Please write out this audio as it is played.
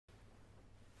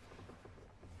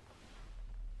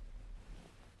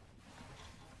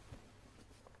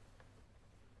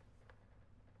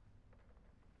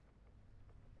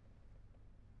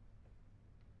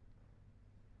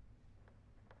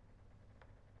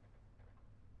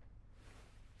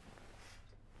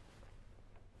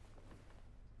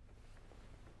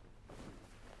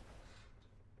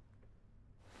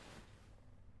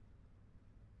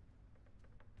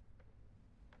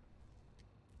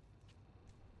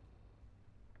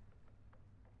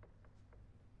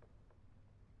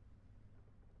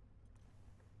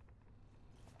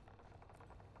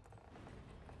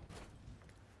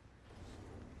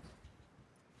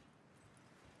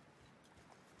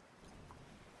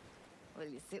Will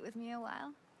you sit with me a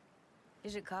while?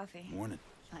 Here's your coffee. Morning.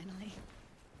 Finally.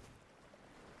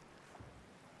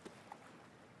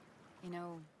 You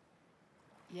know,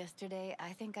 yesterday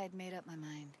I think I'd made up my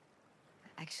mind.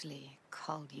 I actually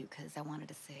called you because I wanted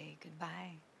to say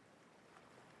goodbye.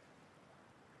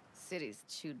 City's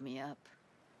chewed me up.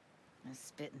 And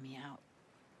spitting me out.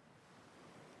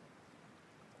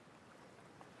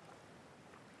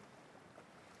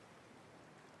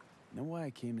 Know why I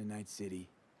came to Night City?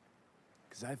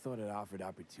 Because I thought it offered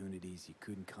opportunities you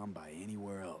couldn't come by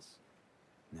anywhere else.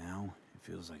 Now, it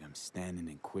feels like I'm standing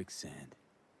in quicksand.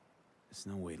 There's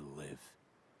no way to live.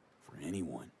 For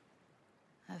anyone.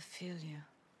 I feel you.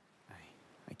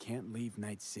 I can't leave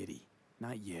Night City.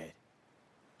 Not yet.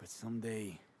 But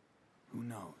someday, who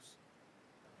knows?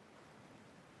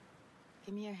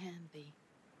 Give me your hand, B.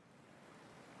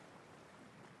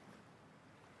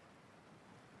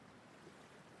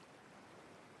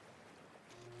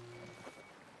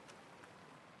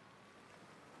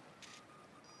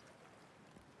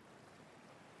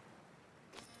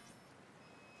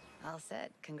 All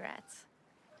set. Congrats.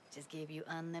 Just gave you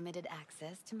unlimited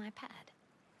access to my pad.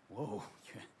 Whoa,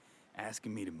 you're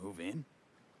asking me to move in?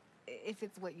 If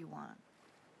it's what you want.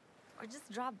 Or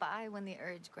just drop by when the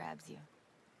urge grabs you.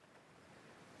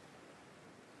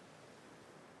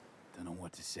 Don't know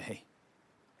what to say.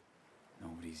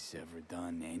 Nobody's ever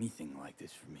done anything like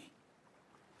this for me.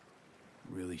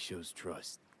 Really shows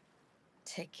trust.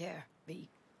 Take care, B.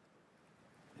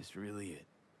 This really it.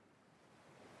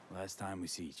 Last time we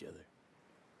see each other.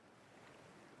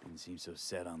 Didn't seem so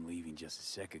set on leaving just a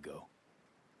sec ago.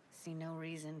 See no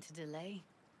reason to delay.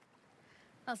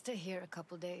 I'll stay here a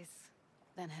couple days,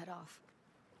 then head off.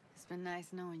 It's been nice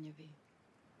knowing you, B.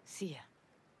 See ya.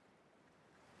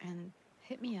 And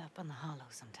hit me up on the holo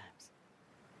sometimes.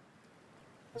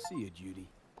 I'll see you, Judy.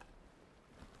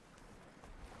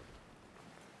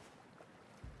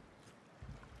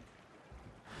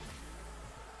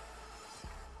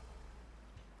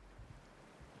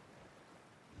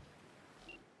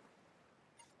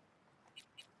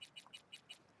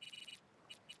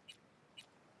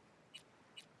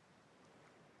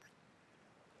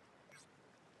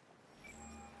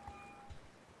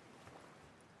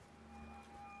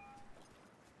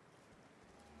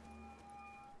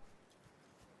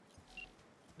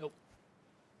 Nope.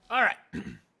 All right.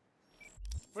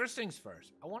 First things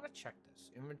first. I want to check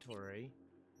this inventory.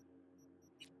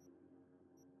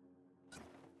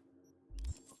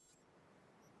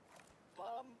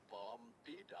 Bum bum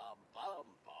be dum bum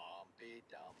bum be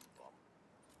dum bum.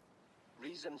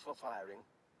 Reason for firing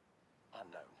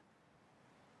unknown.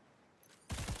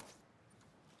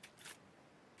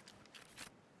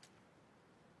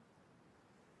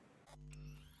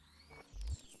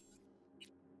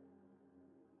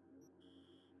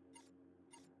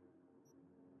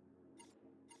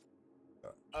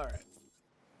 All right.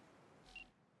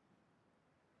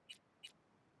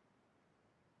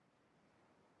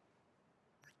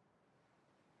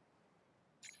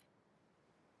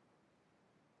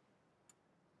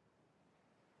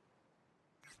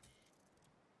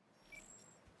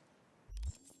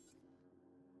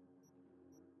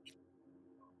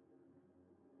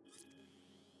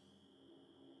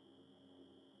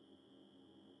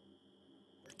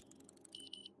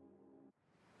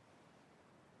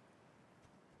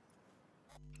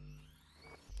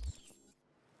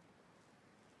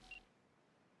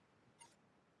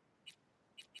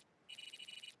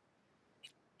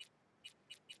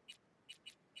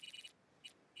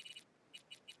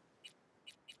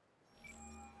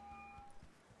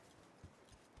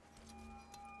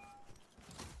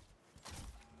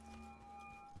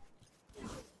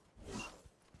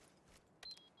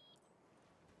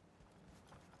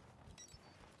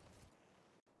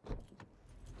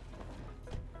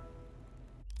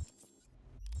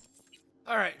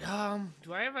 All right.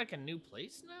 Do I have like a new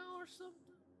place now or something?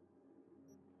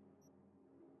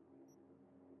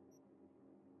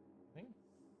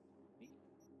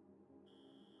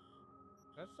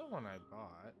 That's the one I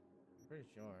bought. I'm pretty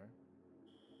sure.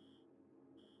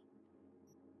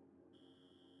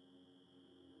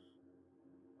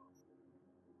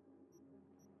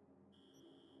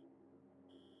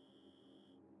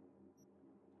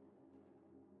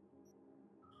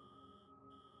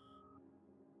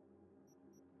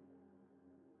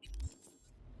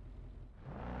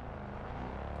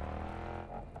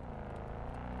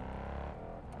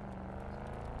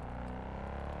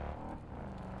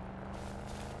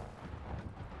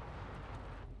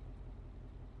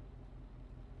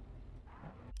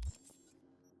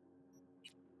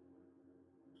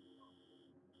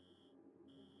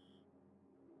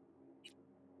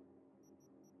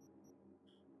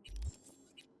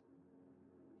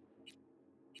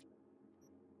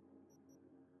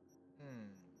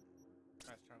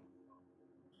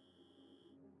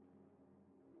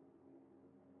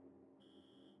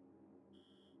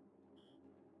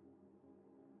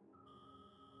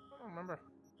 don't remember.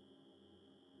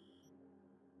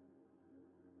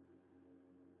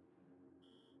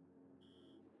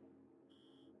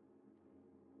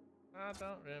 I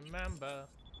don't remember.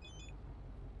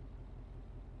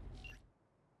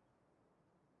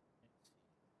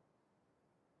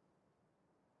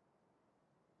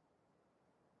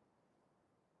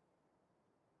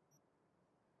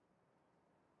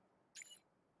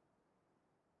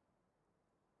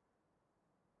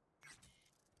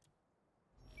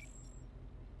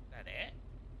 That it?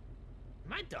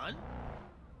 Am I done?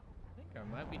 I think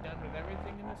I might be done with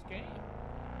everything in this game.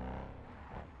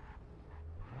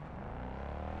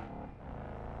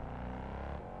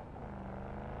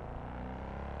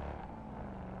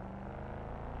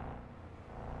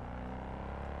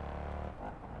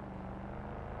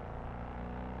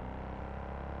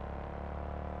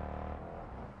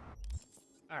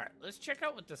 Alright, let's check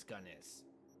out what this gun is.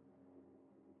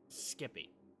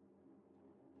 Skippy.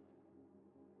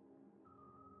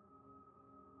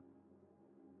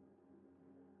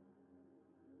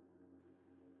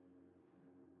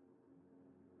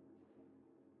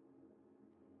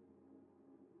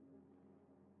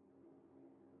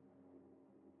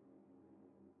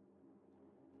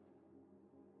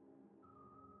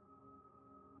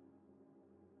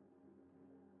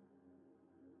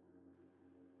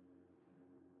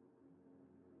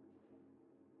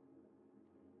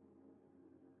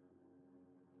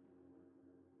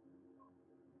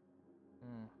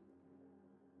 Hmm.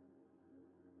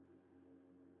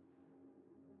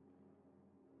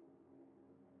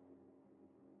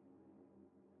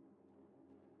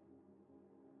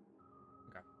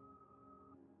 Okay.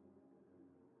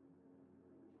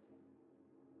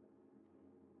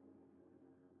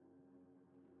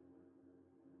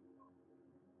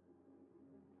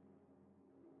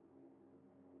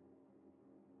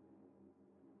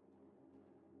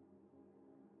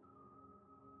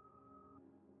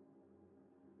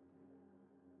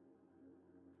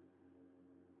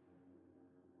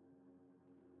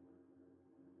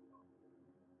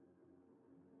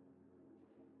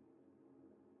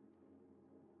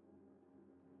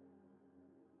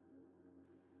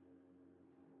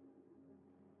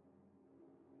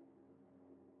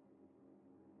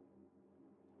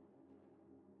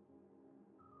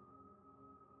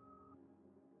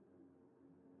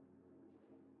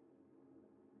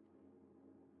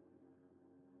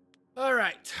 All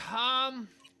right. I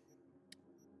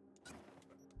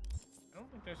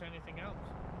don't think there's anything else.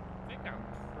 I think I'm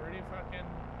pretty fucking.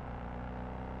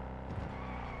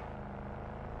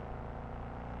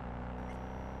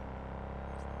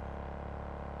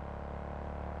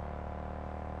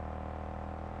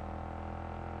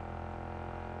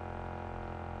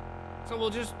 So we'll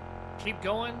just keep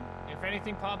going. If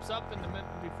anything pops up in the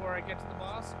before I get to the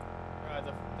boss,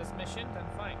 this mission, then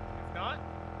fine. If not,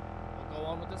 we'll go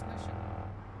on with this mission.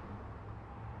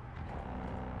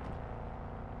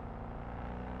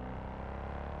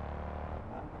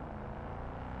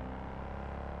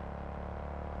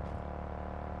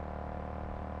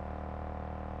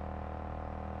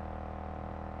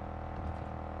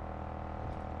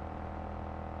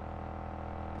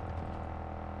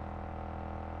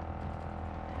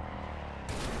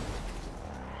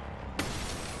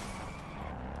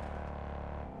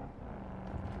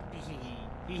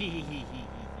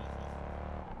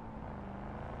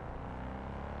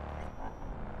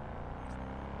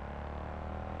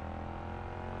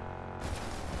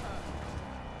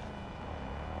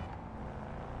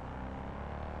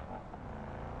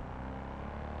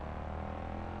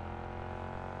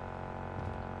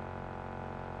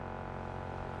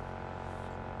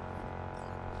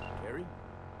 Gary?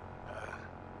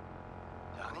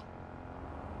 Johnny?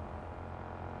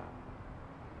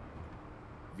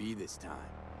 V this time.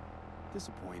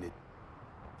 Disappointed.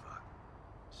 Fuck.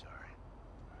 Sorry.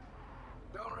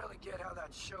 Don't really get how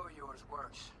that show of yours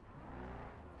works.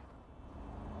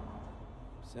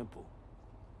 Simple.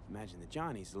 Imagine the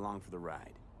Johnny's along for the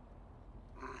ride.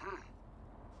 Mm-hmm.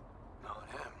 Knowing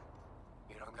him,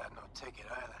 you don't got no ticket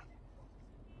either.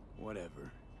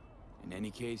 Whatever. In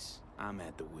any case, I'm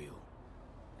at the wheel.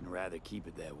 And rather keep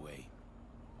it that way.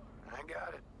 I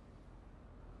got it.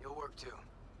 You'll work too.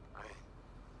 I mean,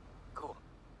 cool.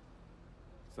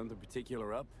 Something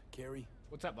particular up, Carrie?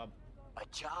 What's up, bub? A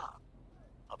job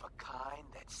of a kind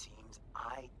that seems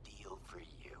ideal for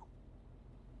you.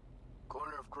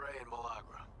 Corner of Gray and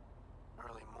Malagra.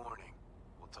 Early morning.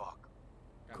 We'll talk.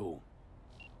 Cool.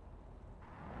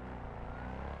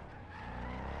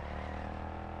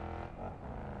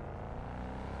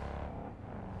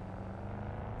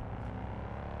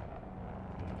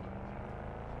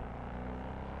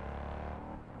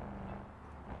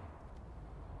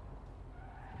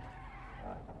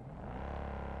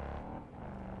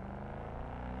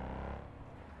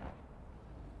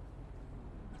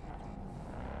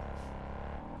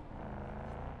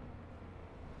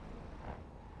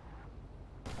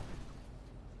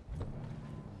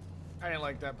 I didn't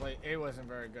like that play. It wasn't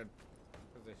very good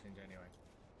positioned anyway.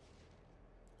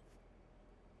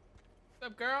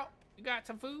 What's up, girl? You got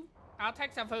some food? I'll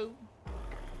take some food.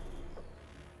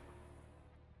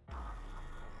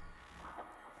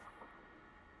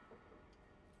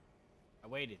 I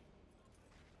waited.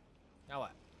 Now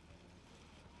what?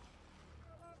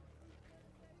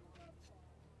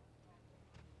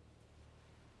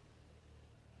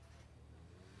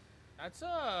 That's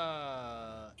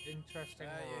a interesting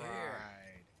you're here.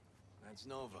 ride. That's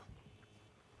Nova.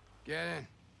 Get in.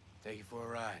 Take you for a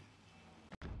ride.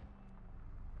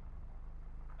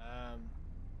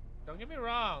 Don't get me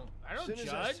wrong. I don't As soon judge.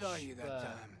 as I saw you that but,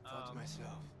 time, I thought to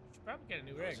myself, should probably get a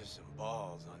new rig. those are some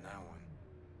balls on that one.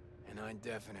 And I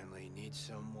definitely need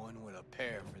someone with a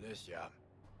pair for this job.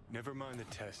 Never mind the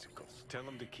testicles. Tell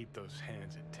him to keep those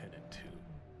hands at 10 and 2.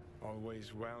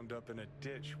 Always wound up in a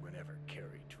ditch whenever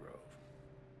Carrie drove.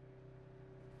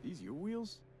 These your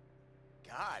wheels?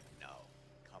 God, no.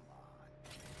 Come on.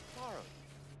 Borrowed.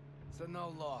 So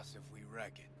no loss if we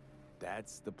wreck it.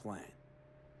 That's the plan.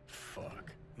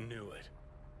 Fuck. Knew it.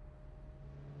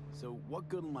 So what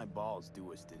good will my balls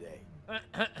do us today?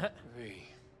 V,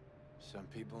 some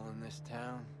people in this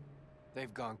town,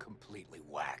 they've gone completely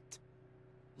whacked.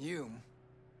 You're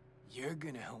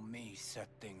gonna help me set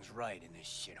things right in this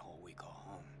shithole we call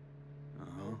home.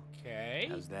 Uh-huh. Okay.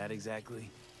 How's that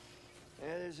exactly?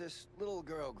 Yeah, there's this little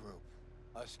girl group.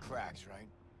 Us cracks, right?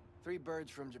 3 birds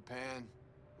from Japan,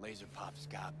 laser pop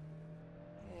scop.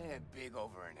 Yeah, big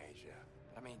over in Asia.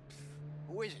 I mean,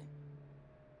 who isn't?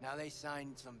 Now they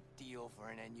signed some deal for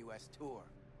an NUS tour.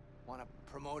 Want to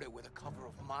promote it with a cover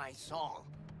of my song.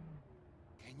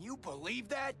 Can you believe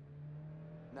that?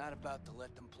 Not about to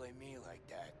let them play me like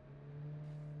that.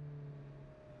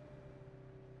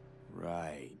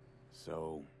 Right.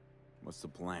 So, what's the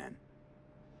plan?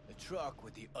 The truck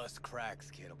with the Us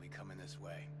Cracks kid will be coming this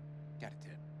way. Got a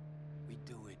tip. We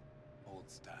do it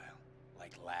old style,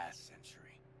 like last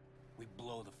century. We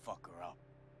blow the fucker up.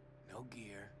 No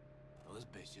gear. Those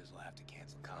bitches will have to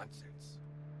cancel concerts.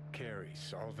 Carrie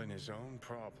solving his own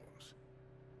problems.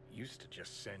 Used to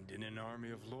just send in an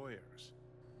army of lawyers.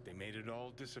 They made it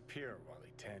all disappear while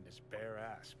he tanned his bare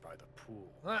ass by the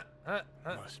pool.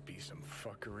 Must be some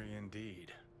fuckery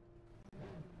indeed.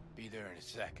 Be there in a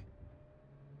sec.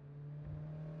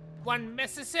 One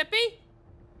Mississippi?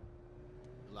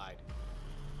 Lied.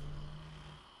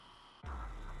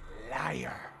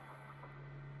 Liar.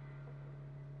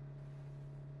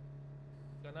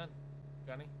 What's going on,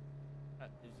 Johnny?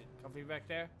 Is it comfy back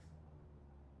there?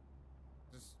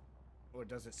 Or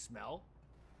does it smell?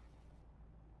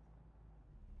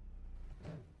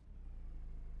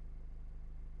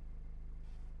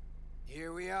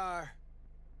 Here we are.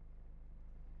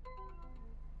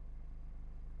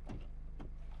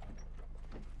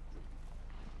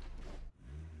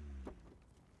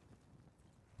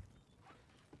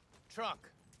 Trunk.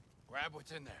 Grab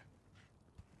what's in there.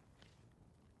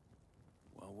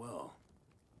 Well, well.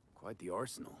 Quite the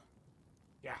arsenal.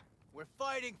 Yeah. We're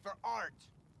fighting for art.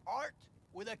 Art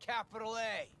with a capital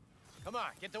A. Come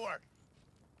on, get to work.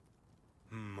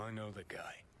 I know the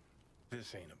guy.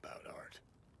 This ain't about art.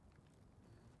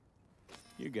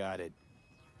 You got it.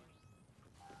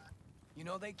 You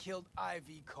know they killed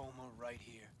Ivy Coma right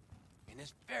here. In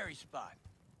this very spot.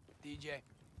 DJ,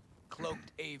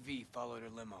 cloaked AV followed her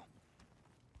limo.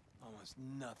 Almost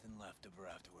nothing left of her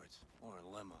afterwards. Or a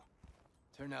limo.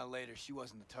 Turned out later she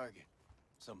wasn't the target.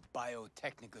 Some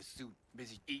Biotechnica suit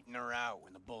busy eating her out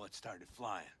when the bullets started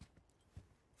flying.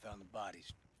 Found the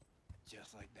bodies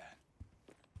just like that.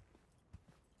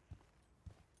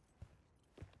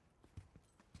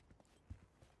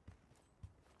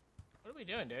 What are we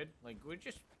doing, dude? Like, we're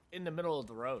just in the middle of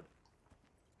the road.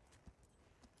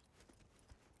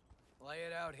 Lay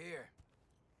it out here.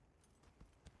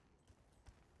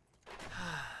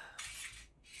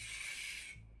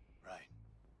 Right.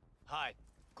 Hide.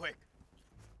 Quick.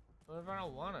 What if I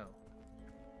don't want to?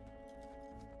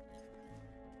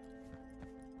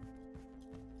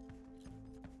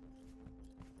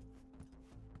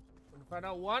 What if I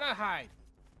don't want to hide?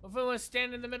 What if I want to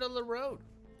stand in the middle of the road?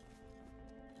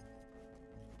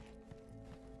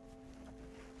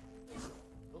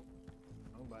 Oh,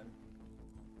 wrong button.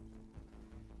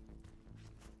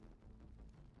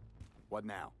 What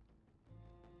now?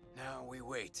 Now we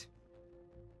wait.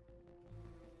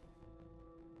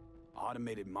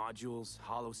 Automated modules,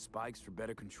 hollow spikes for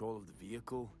better control of the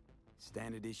vehicle,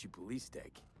 standard issue police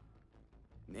tech.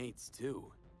 Nate's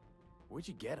too. Where'd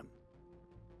you get them?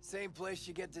 Same place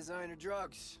you get designer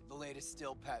drugs. The latest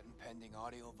still patent pending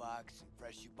Audiovox and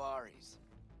fresh Ubaris.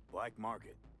 Black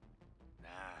market. Nah.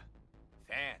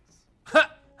 Fans.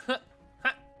 Ha! Ha!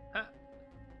 Ha! Ha!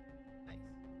 Nice.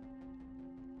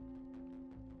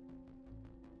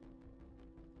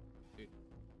 Dude.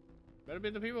 Better be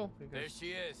the people. There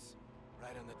she is.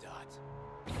 Right on the dot.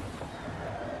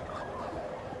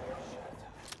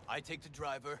 I take the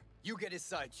driver. You get his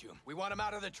side shoe. We want him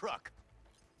out of the truck.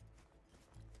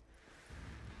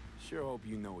 Sure hope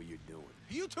you know what you're doing.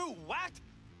 You two whacked?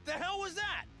 The hell was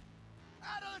that?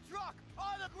 Out of the truck!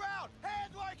 On the ground!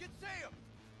 Hands where I can see him!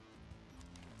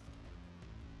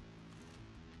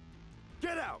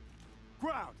 Get out!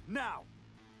 Ground, now!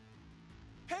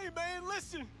 Hey man,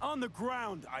 listen! On the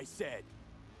ground, I said.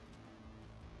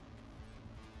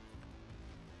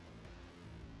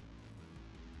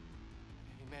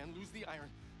 Hey man, lose the iron.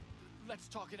 Let's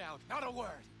talk it out. Not a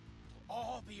word. It'll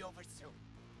all be over soon.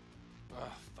 Ugh,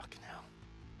 fucking hell.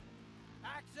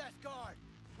 Access card!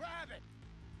 Grab it!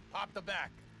 Pop the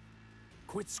back.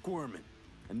 Quit squirming,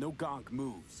 and no gonk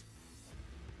moves.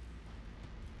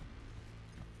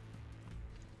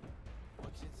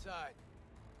 What's inside?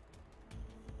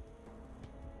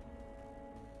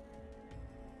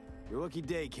 Your lucky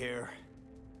day, Care.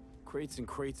 Crates and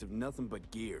crates of nothing but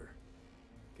gear.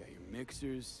 Got your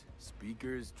mixers,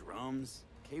 speakers, drums,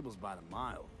 cables by the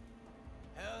mile.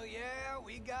 Hell yeah,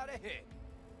 we got a hit.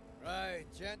 Right,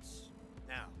 gents.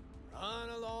 Now, run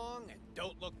along and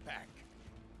don't look back.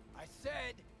 I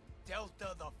said,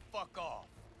 Delta the fuck off.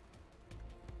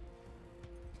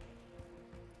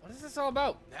 What is this all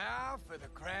about? Now for the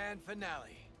grand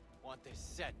finale. Want this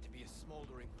set to be a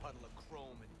smoldering puddle of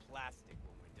chrome and plastic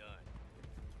when we're done.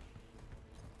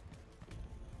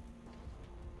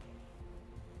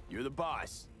 You're the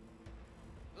boss.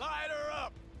 Light her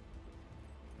up!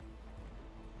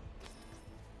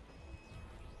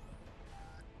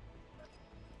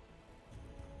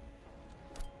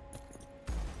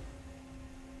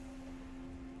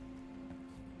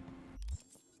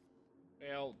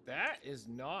 Well, that is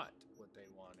not what they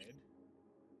wanted.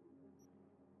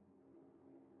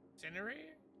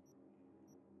 Incinerator?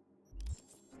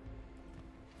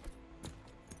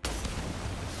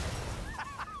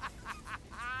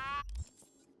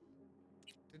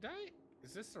 Did I?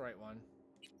 Is this the right one?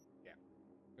 Yeah.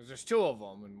 Because there's two of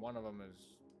them, and one of them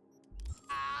is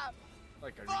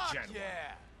like a Fuck regen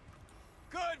yeah!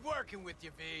 Good working with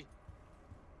you, V.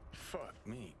 Fuck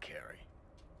me, Carrie.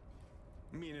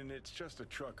 Meaning it's just a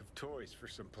truck of toys for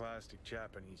some plastic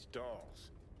Japanese dolls.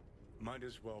 Might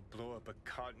as well blow up a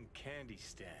cotton candy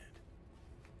stand.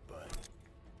 But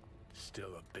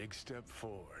still a big step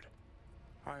forward.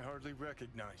 I hardly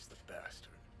recognize the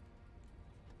bastard.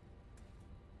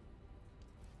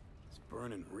 It's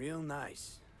burning real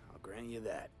nice. I'll grant you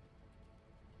that.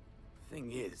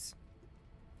 Thing is,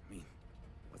 I mean,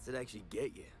 what's it actually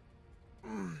get you?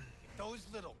 If those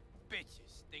little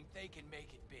bitches think they can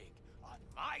make it big on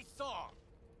my song,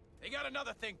 they got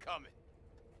another thing coming.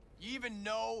 You even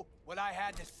know what I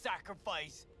had to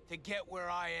sacrifice to get where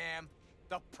I am?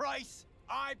 The price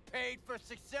I paid for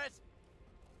success?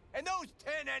 And those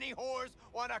 10 any whores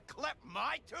wanna clip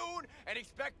my tune and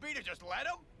expect me to just let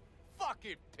them?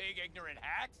 Fucking pig ignorant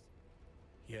hacks!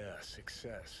 Yeah,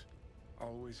 success.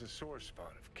 Always a sore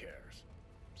spot of Cares.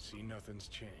 See, nothing's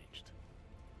changed.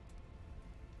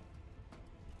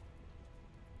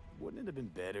 Wouldn't it have been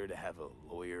better to have a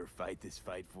lawyer fight this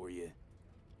fight for you?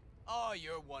 Oh,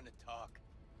 you're one to talk.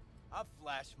 I've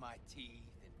flashed my teeth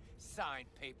and signed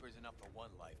papers enough for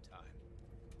one lifetime.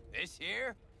 This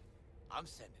here, I'm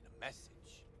sending a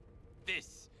message.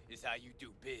 This is how you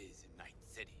do biz in Night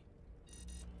City.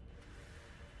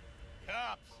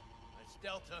 Cops, that's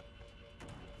Delta.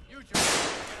 You two get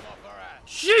him off our ass.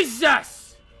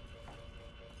 Jesus!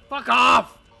 Fuck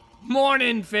off!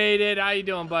 Morning, Faded. How you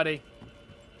doing, buddy?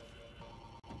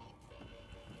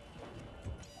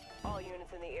 All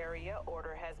units in the area,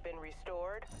 order has been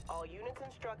restored. All units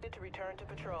instructed to return to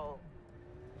patrol.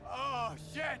 Oh,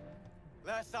 shit!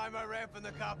 Last time I ran from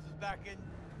the cops was back in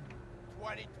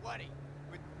 2020.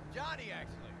 With Johnny,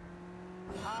 actually.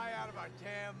 High out of our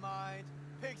damn minds.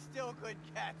 Pigs still couldn't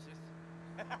catch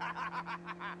us.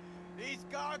 These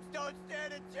cops don't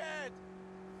stand a chance!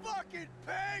 Fucking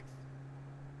pigs!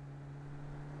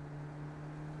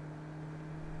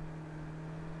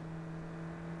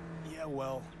 Yeah,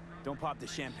 well, don't pop the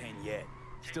champagne yet.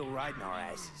 Still riding our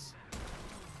asses.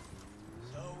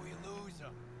 So we lose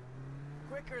them.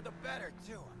 Quicker the better,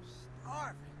 too. I'm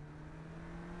starving.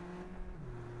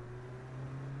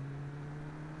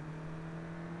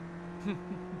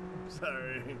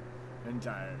 Sorry. I'm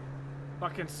tired.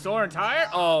 Fucking sore and tired?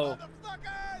 Oh.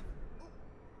 Motherfuckers!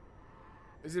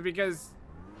 Is it because...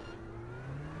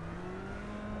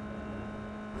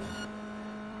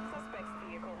 Suspect's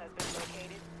vehicle has been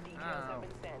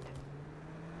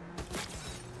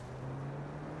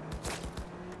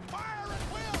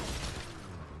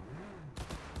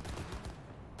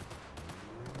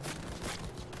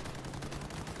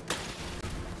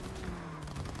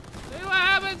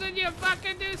you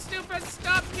fucking do stupid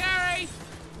stuff, Gary,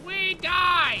 we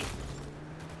die!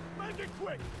 Make it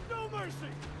quick! No mercy!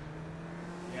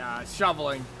 Yeah,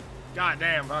 shoveling. God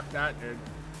damn, fuck that, dude.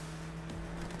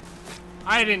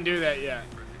 I didn't do that yet.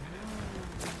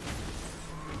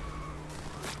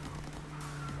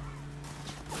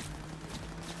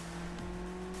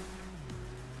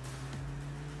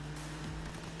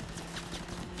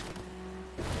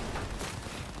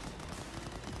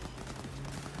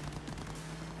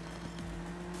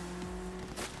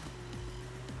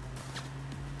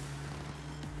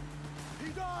 He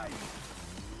died!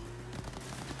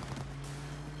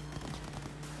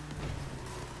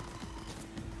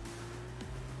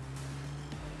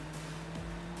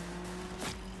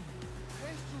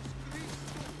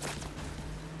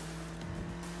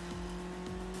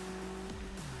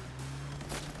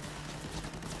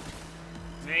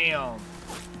 Damn.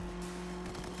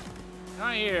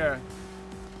 Not here.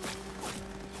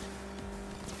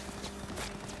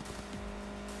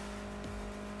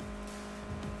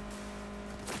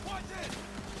 Watch it!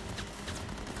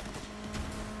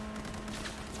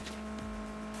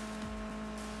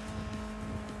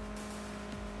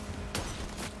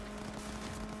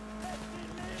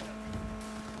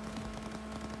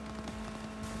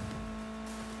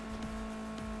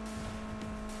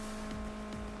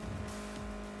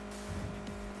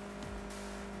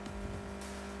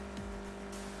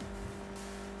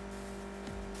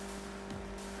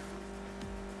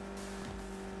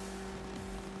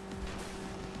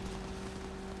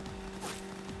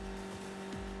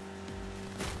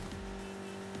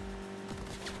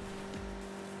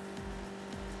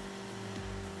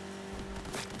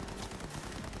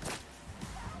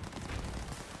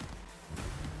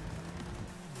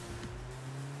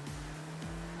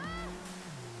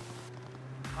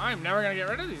 I'm never gonna get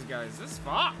rid of these guys. This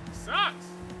sucks.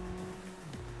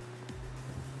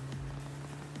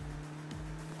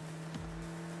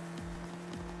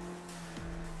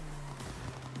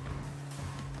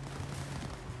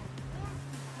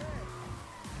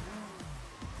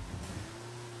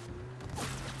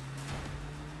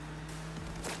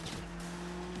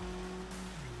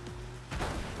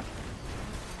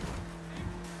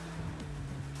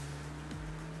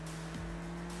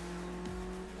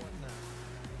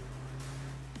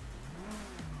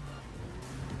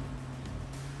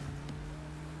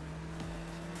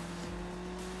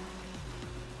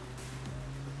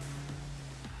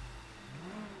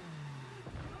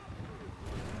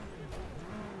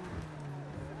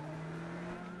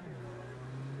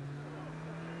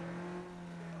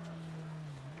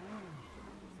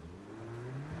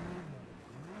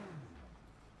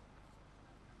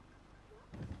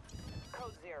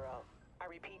 Code Zero. I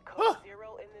repeat, Code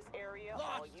Zero in this area. All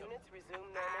Lost 'em. units resume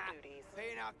normal duties.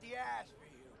 Paying out the ass for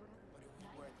you, but it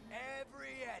was worth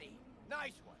every eddy.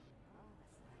 Nice one.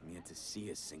 I'm yet to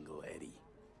see a single Eddie.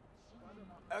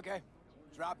 Okay,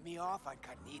 drop me off on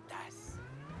Carnitas.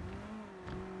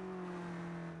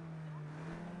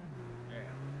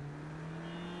 Damn.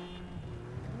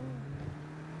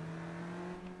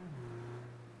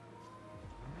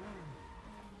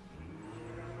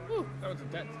 Whew, that was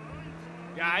intense.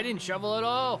 Yeah, I didn't shovel at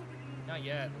all. Not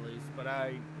yet, at least. But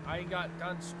I got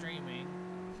done streaming.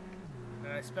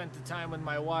 And I spent the time with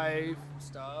my wife and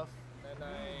stuff. And then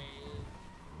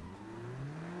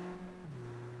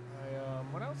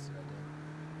what else did I do?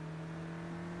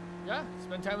 Yeah,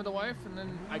 spent time with the wife, and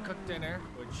then I cooked dinner,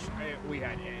 which we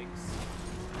had eggs.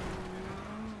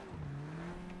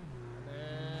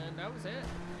 And then that was it,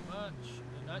 pretty much,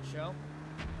 in a nutshell.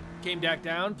 Came back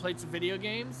down, played some video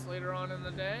games later on in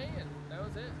the day, and that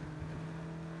was it.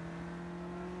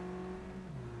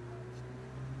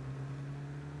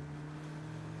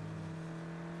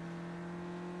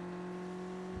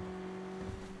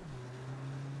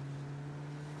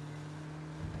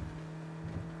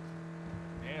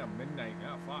 Damn, midnight.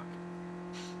 Oh, fuck.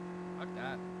 Fuck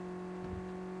that.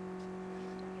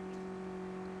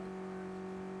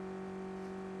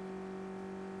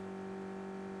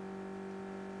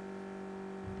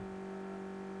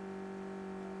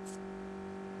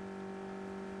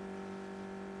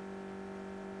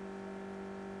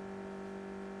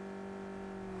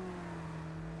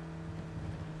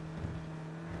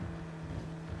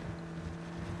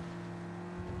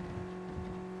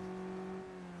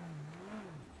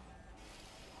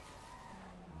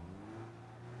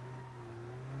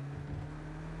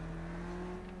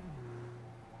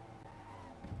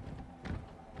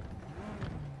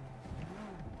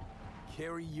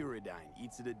 Carry Uridine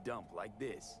eats at a dump like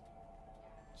this.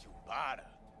 Chubata.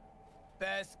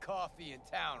 Best coffee in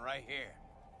town right here.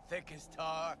 Thick as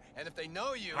tar, and if they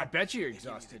know you, I bet you're they give you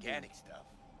exhausted, the organic stuff.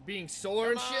 being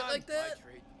sore and Come shit on, like that?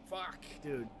 my treat. Fuck,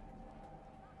 dude.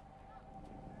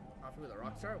 Coffee with a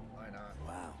rock star? Why not?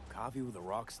 Wow, coffee with a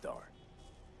rock star.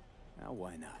 Now,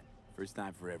 why not? First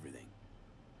time for everything.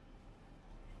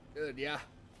 Dude, yeah.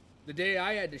 The day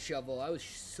I had to shovel, I was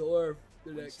sore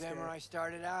the When next Samurai day.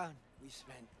 started out, we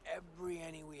spent every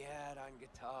penny we had on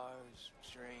guitars,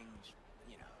 strings,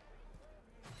 you know.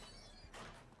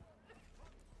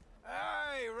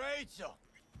 Hey, Rachel!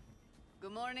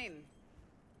 Good morning.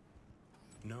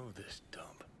 Know this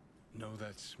dump. Know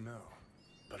that smell.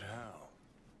 But how?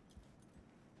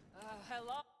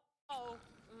 Hello?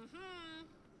 Mm-hmm.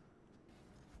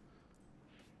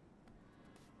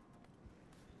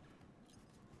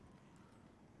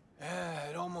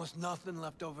 Had almost nothing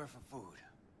left over for food.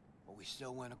 But we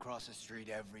still went across the street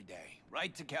every day,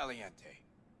 right to Caliente.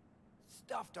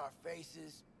 Stuffed our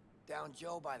faces, down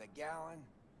Joe by the gallon.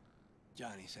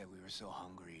 Johnny said we were so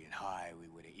hungry and high we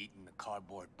would have eaten the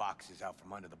cardboard boxes out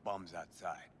from under the bums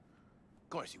outside. Of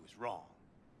course, he was wrong.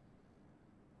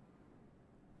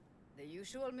 The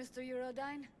usual, Mr.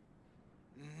 Eurodyne?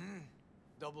 Mm-hmm.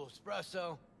 Double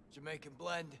espresso, Jamaican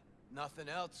blend, nothing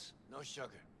else, no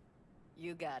sugar.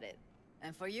 You got it.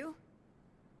 And for you?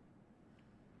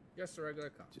 Just a regular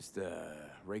coffee. Just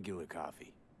regular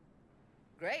coffee.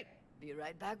 Great. Be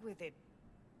right back with it.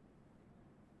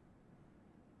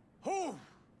 Whew!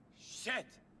 Shit!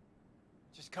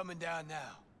 Just coming down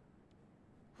now.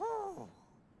 Whew!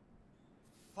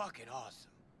 Fucking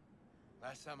awesome.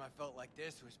 Last time I felt like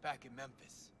this was back in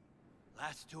Memphis.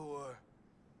 Last tour,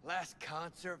 last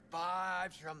concert,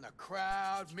 vibes from the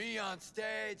crowd, me on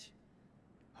stage.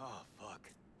 Oh, fuck.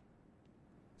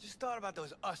 Just thought about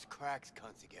those us cracks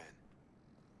cunts again.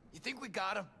 You think we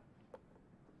got them?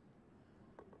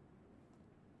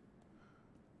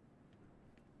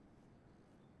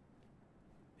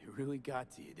 They really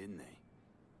got to you, didn't they?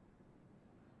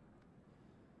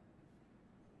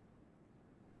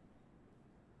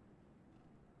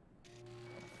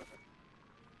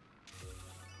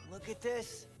 Look at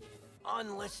this.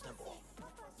 Unlistenable.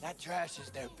 That trash is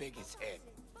their biggest hit.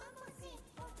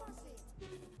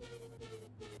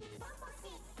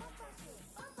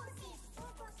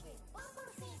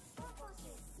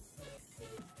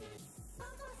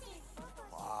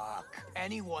 Fuck.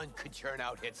 Anyone could churn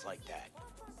out hits like that.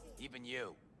 Even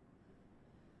you.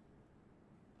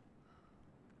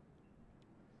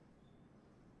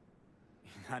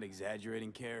 You're not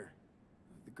exaggerating, Care.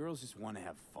 The girls just want to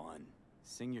have fun.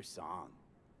 Sing your song.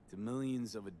 To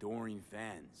millions of adoring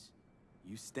fans.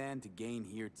 You stand to gain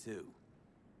here, too.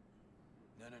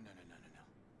 No.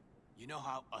 You know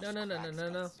how us No. cracks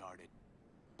got started?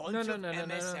 Bunch of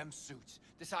MSM suits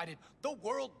decided the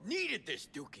world needed this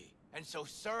dookie, and so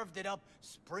served it up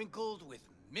sprinkled with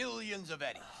millions of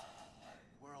eddies.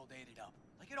 World ate it up,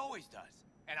 like it always does.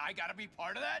 And I gotta be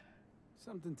part of that?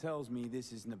 Something tells me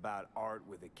this isn't about art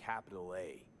with a capital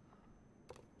A.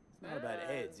 It's not about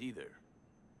heads, either.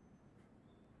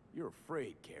 You're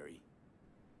afraid, Carrie.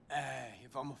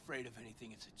 If I'm afraid of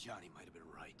anything, it's that Johnny might have been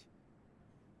right.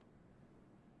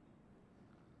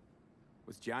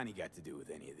 What's Johnny got to do with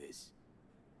any of this?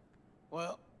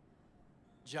 Well,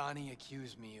 Johnny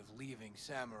accused me of leaving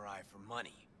Samurai for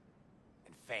money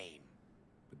and fame.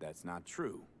 But that's not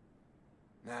true.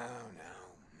 No,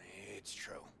 it's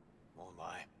true. Won't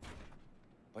lie.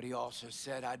 But he also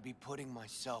said I'd be putting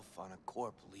myself on a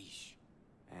corp leash.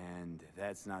 And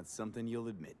that's not something you'll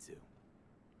admit to.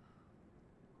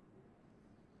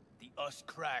 The us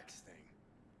cracks thing.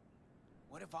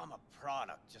 What if I'm a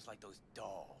product just like those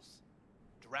dolls?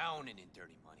 Drowning in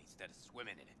dirty money instead of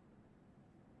swimming in it.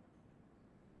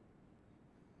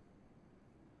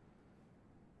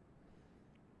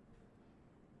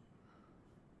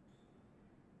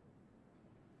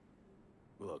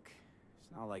 Look,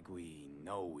 it's not like we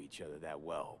know each other that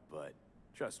well, but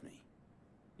trust me,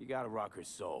 you got a rocker's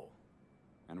soul.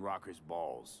 And rocker's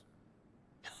balls.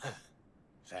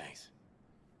 Thanks.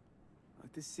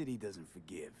 Look, this city doesn't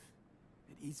forgive.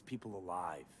 It eats people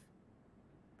alive.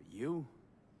 But you,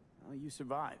 well, you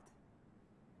survived.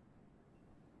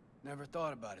 Never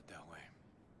thought about it that way.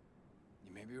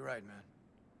 You may be right,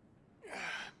 man.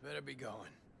 Better be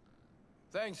going.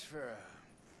 Thanks for,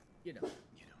 You know.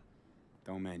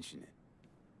 Don't mention it.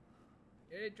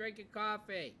 You're drinking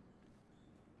coffee.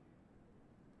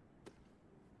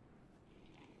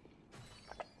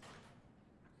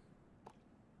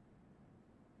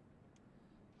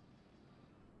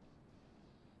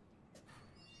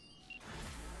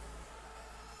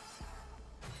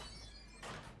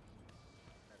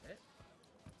 That it?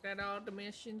 That all the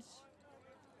missions?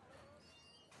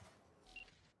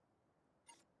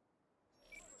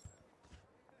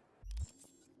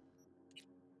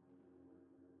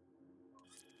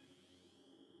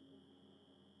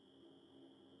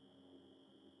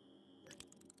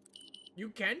 You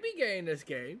can be gay in this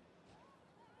game.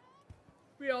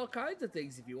 Be all kinds of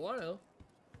things if you want to. I'll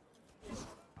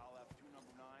have 2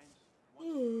 number 9s,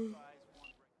 1 fries,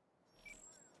 1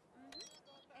 break.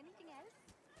 Anything else?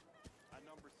 A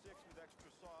number 6 with extra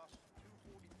sauce,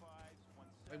 2 45s, 1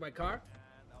 Like my car?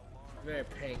 and a large. Very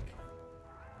pink.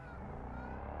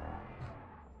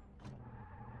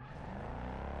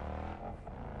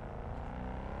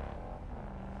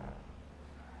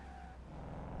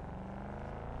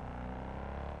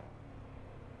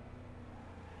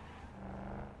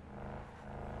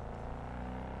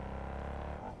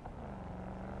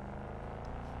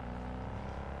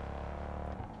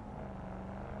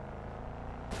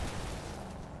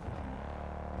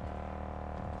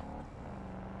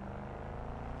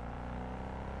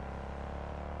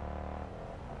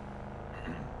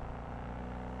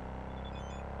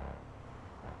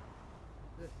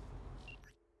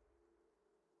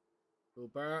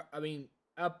 Super. I mean,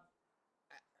 up.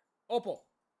 Opal.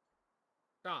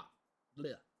 Stop.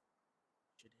 Bleh.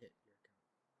 Should hit your account.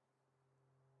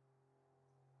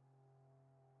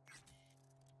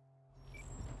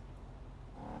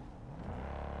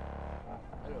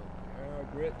 I don't care how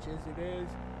rich as it is.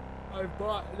 I've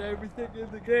bought everything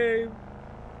in the game.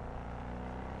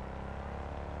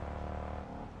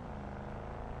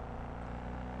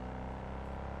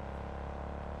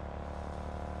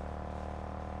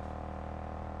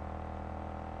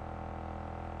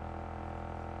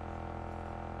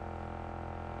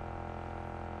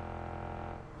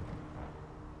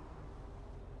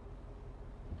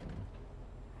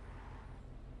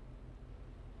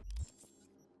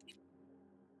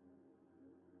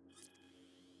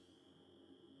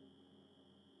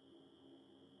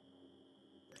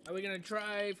 Are we gonna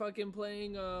try fucking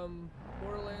playing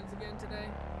Borderlands again today?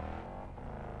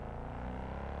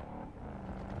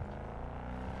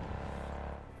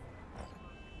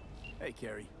 Hey,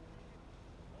 Carrie.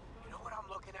 You know what I'm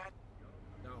looking at?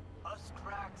 No. Us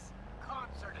cracks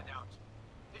concert announcement.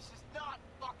 This is not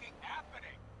fucking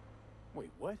happening.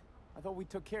 Wait, what? I thought we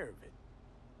took care of it.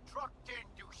 Truck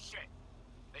didn't do shit.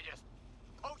 They just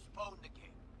postponed the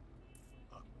gig.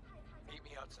 Look, meet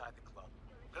me outside the club.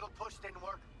 Little push didn't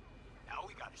work. Now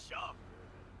we gotta shove.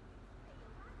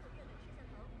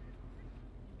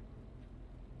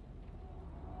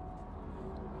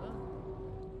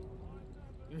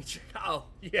 Oh,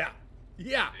 yeah.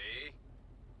 Yeah. See?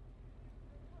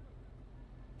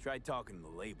 Tried talking to the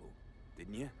label,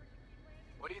 didn't you?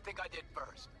 What do you think I did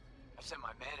first? I sent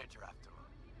my manager after him.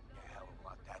 Yeah, hell of a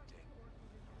lot that did.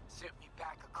 Sent me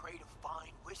back a crate of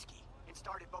fine whiskey and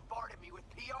started bombarding me with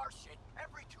PR shit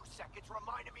every 2 seconds,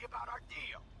 reminding me about our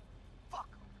deal. Fuck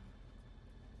 'em.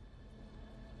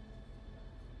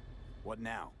 What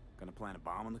now? Gonna plant a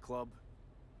bomb on the club?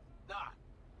 Nah,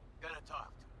 gonna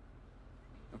talk to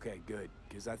him. Okay, good,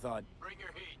 because I thought... Bring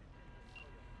your heat.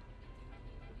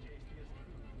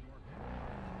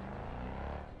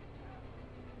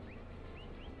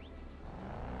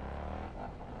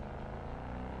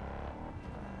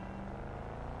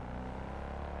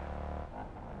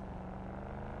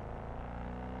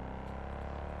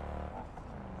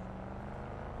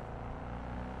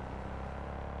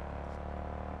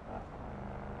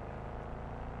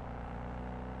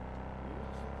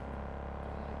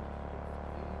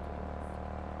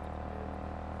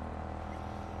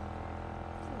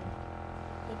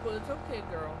 But it's okay,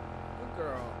 girl. Good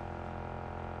girl.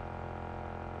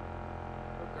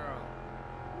 Good girl.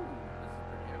 Ooh, this is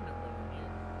pretty. I've never been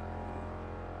here.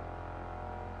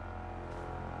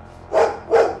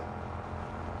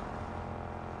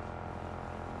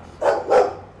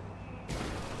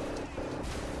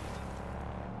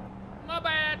 My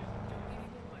bad.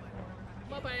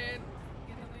 My bad.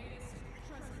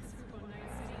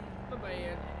 My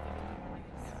bad.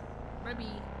 Maybe.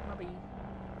 Maybe.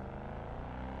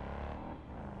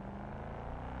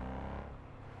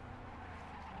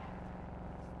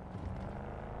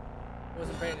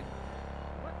 Wasn't paying it.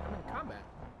 What? I'm in combat.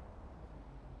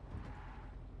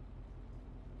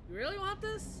 You really want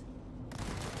this?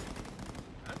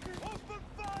 Okay. Open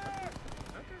fire!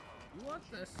 Okay. You want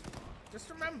this. Just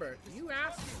remember, you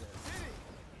asked for this.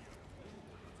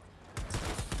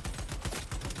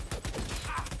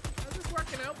 How's this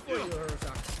working out for you,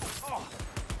 Hirosaki? Oh!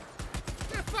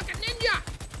 You're a fucking ninja!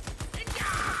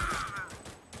 Ninja!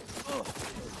 Oh!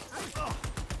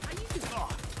 How you doing?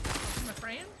 My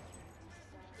friend?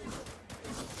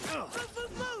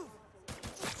 Move!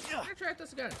 I'm gonna try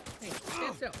this again. Hey,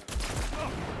 stand still.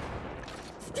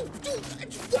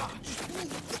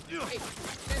 Hey,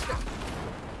 stand still.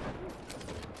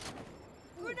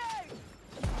 Grenade!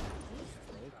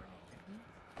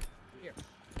 Here.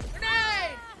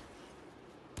 Grenade!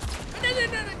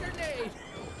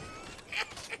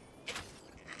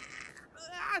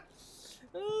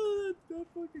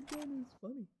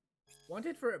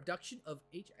 Wanted for abduction of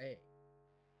H.A.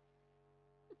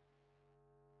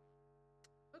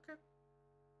 Okay.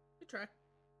 Good try.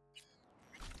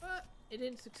 But it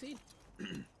didn't succeed.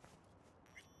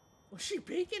 What's she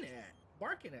baking at?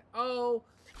 Barking at? Oh,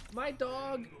 my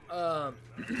dog,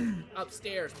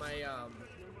 upstairs, my,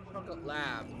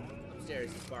 lab upstairs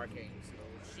is barking, so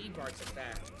she barks at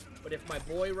that. But if my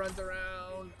boy runs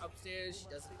around upstairs,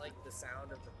 she doesn't like the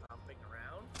sound of the pumping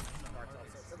around. She barks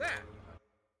also for that.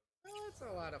 Well, it's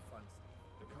a lot of fun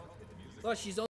stuff. Plus, she's only